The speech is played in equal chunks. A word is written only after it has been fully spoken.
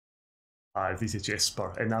Hi, this is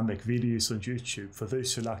Jesper, and I make videos on YouTube for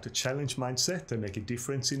those who like to challenge mindset and make a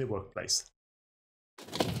difference in the workplace.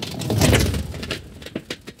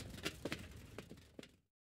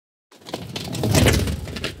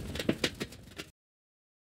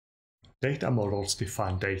 Data models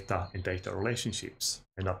define data and data relationships,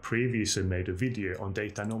 and I previously made a video on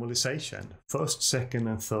data normalization, first, second,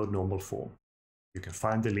 and third normal form. You can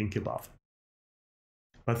find the link above.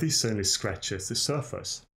 But this only scratches the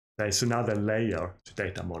surface. There is another layer to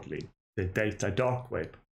data modeling, the data dark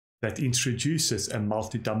web, that introduces a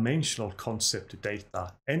multidimensional concept to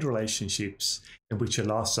data and relationships, and which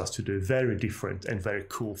allows us to do very different and very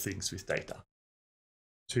cool things with data.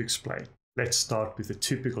 To explain, let's start with a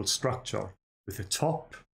typical structure, with the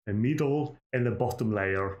top, a middle, and a bottom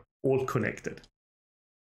layer all connected.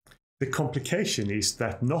 The complication is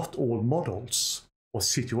that not all models or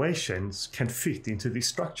situations can fit into this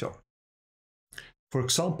structure. For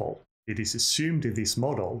example, it is assumed in this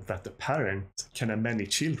model that the parent can have many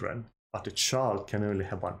children, but the child can only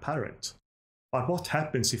have one parent. But what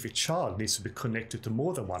happens if a child needs to be connected to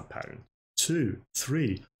more than one parent? 2,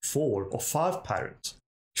 3, 4, or 5 parents,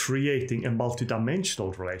 creating a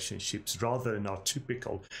multidimensional relationships rather than our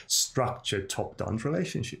typical structured top-down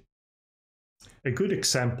relationship. A good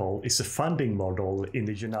example is a funding model in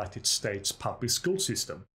the United States public school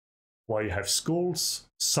system, where you have schools,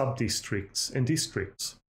 sub-districts, and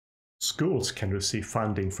districts. Schools can receive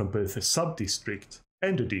funding from both a sub-district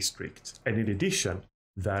and a district, and in addition,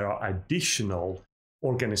 there are additional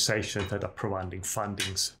organizations that are providing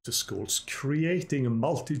fundings to schools, creating a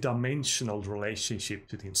multidimensional relationship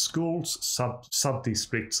between schools,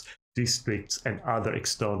 sub-districts, districts, and other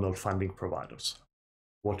external funding providers.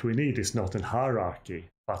 What we need is not a hierarchy,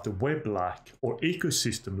 but a web-like or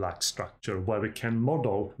ecosystem-like structure where we can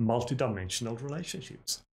model multidimensional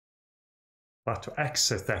relationships. But to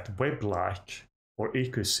access that web-like or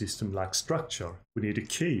ecosystem-like structure, we need a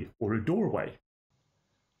key or a doorway.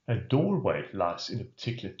 A doorway lies in a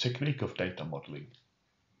particular technique of data modeling.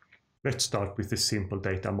 Let's start with a simple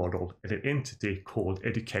data model and an entity called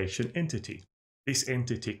education entity. This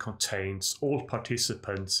entity contains all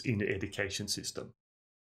participants in the education system.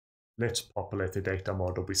 Let's populate the data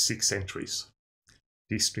model with 6 entries.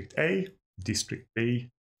 District A, District B,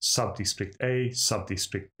 Subdistrict A,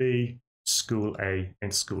 Subdistrict B, School A,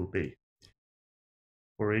 and School B.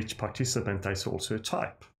 For each participant, there is also a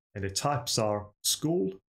type, and the types are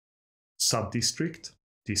school, subdistrict,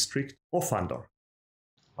 district, or funder.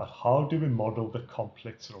 But how do we model the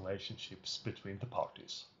complex relationships between the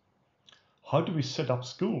parties? How do we set up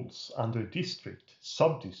schools under district,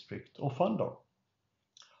 subdistrict, or funder?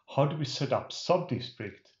 How do we set up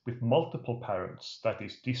sub-district with multiple parents, that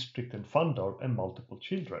is district and funder, and multiple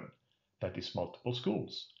children, that is multiple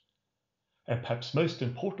schools? And perhaps most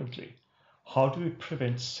importantly, how do we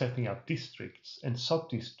prevent setting up districts and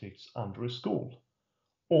sub-districts under a school,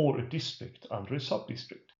 or a district under a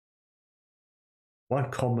sub-district?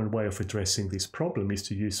 One common way of addressing this problem is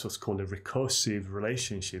to use what's called a recursive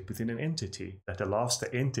relationship within an entity that allows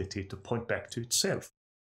the entity to point back to itself.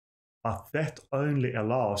 But that only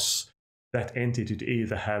allows that entity to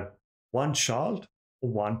either have one child or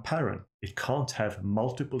one parent. It can't have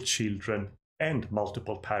multiple children and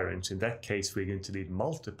multiple parents. In that case, we're going to need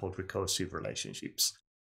multiple recursive relationships.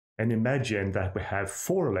 And imagine that we have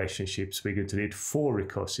 4 relationships, we're going to need 4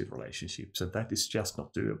 recursive relationships, and that is just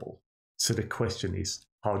not doable. So the question is,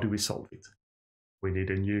 how do we solve it? We need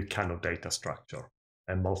a new kind of data structure,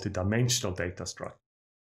 a multidimensional data structure.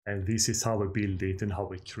 And this is how we build it and how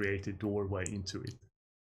we create a doorway into it.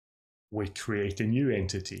 We create a new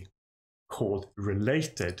entity called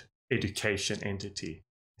related education entity,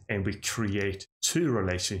 and we create 2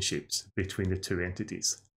 relationships between the 2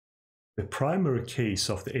 entities. The primary keys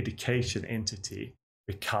of the education entity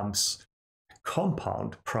becomes a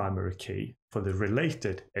compound primary key for the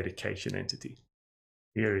related education entity.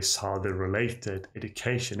 Here is how the related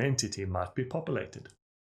education entity might be populated.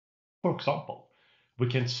 For example, we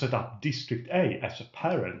can set up District A as a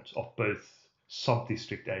parent of both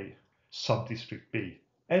Subdistrict A, Subdistrict B,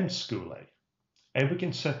 and School A. And we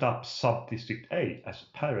can set up Subdistrict A as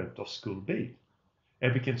a parent of School B.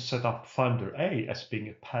 And we can set up Funder A as being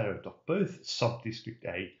a parent of both Subdistrict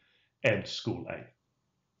A and School A.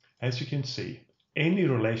 As you can see, any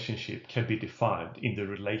relationship can be defined in the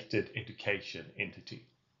related education entity.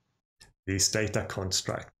 This data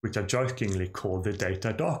construct, which I jokingly call the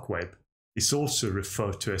data dark web, is also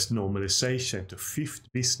referred to as normalization to 5th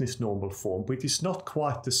business normal form, which is not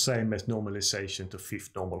quite the same as normalization to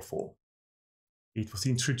 5th normal form. It was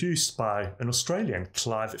introduced by an Australian,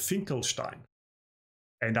 Clive Finkelstein,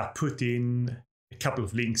 and I put in a couple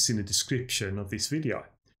of links in the description of this video.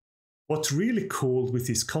 What's really cool with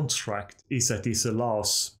this construct is that this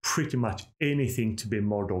allows pretty much anything to be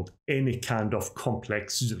modeled, any kind of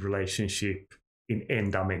complex relationship in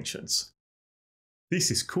n dimensions.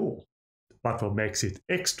 This is cool, but what makes it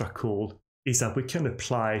extra cool is that we can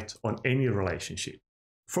apply it on any relationship.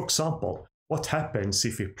 For example, what happens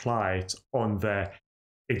if we apply it on the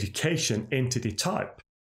education entity type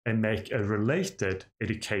and make a related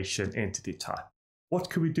education entity type? What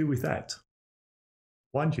could we do with that?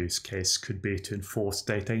 One use case could be to enforce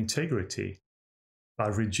data integrity by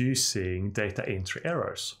reducing data entry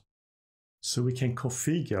errors. So we can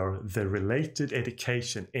configure the related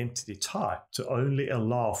education entity type to only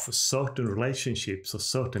allow for certain relationships or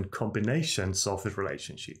certain combinations of the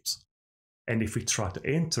relationships. And if we try to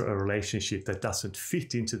enter a relationship that doesn't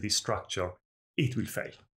fit into this structure, it will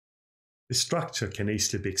fail. The structure can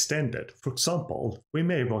easily be extended. For example, we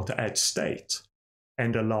may want to add state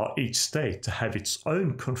and allow each state to have its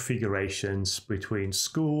own configurations between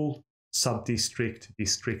school, sub-district,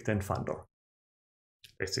 district, and funder.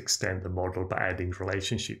 Let's extend the model by adding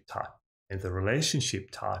relationship type. And the relationship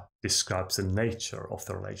type describes the nature of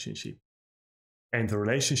the relationship. And the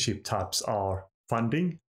relationship types are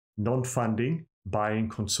funding, non-funding, buying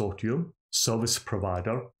consortium, service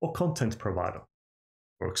provider, or content provider.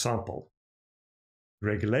 For example,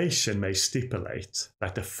 regulation may stipulate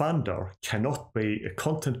that the funder cannot be a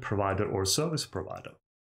content provider or a service provider.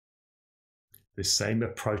 The same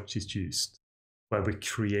approach is used, where we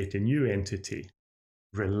create a new entity,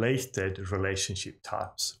 related relationship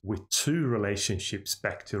types, with two relationships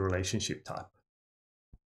back to relationship type.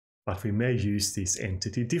 But we may use this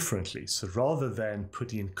entity differently. So rather than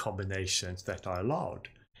put in combinations that are allowed,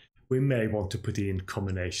 we may want to put in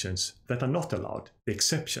combinations that are not allowed, the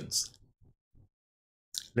exceptions.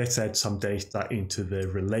 Let's add some data into the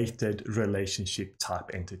related relationship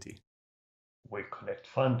type entity. We connect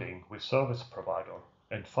funding with service provider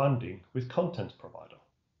and funding with content provider.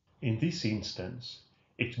 In this instance,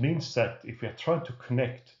 it means that if we are trying to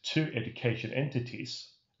connect two education entities,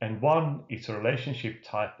 and one is a relationship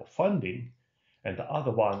type of funding, and the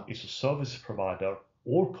other one is a service provider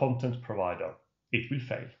or content provider, it will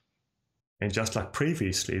fail. And just like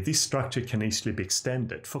previously, this structure can easily be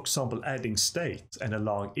extended. For example, adding state and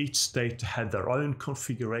allowing each state to have their own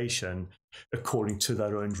configuration according to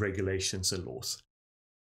their own regulations and laws.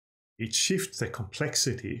 It shifts the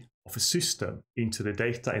complexity of a system into the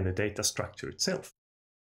data and the data structure itself.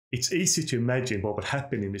 It's easy to imagine what would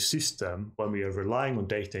happen in the system when we are relying on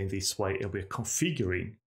data in this way and we're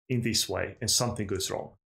configuring in this way and something goes wrong.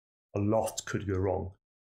 A lot could go wrong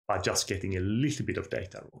by just getting a little bit of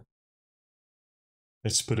data wrong.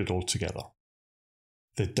 Let's put it all together.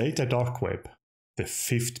 The data dark web, the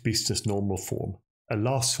fifth business normal form,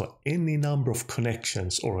 allows for any number of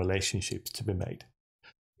connections or relationships to be made.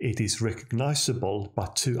 It is recognizable by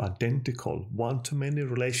two identical one-to-many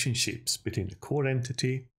relationships between the core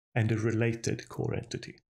entity and a related core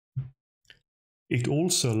entity. It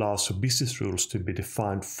also allows for business rules to be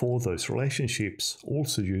defined for those relationships,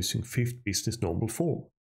 also using fifth business normal form.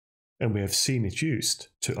 And we have seen it used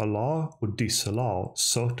to allow or disallow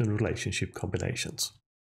certain relationship combinations.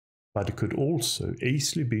 But it could also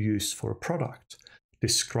easily be used for a product,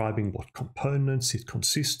 describing what components it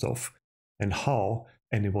consists of and how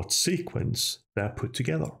and in what sequence they are put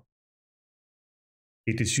together.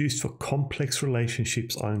 It is used for complex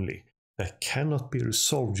relationships only that cannot be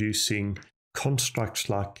resolved using constructs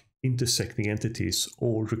like intersecting entities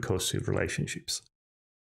or recursive relationships.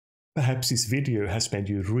 Perhaps this video has made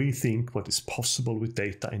you rethink what is possible with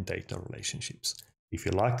data and data relationships. If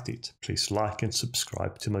you liked it, please like and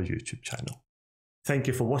subscribe to my YouTube channel. Thank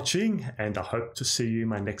you for watching, and I hope to see you in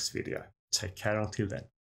my next video. Take care until then.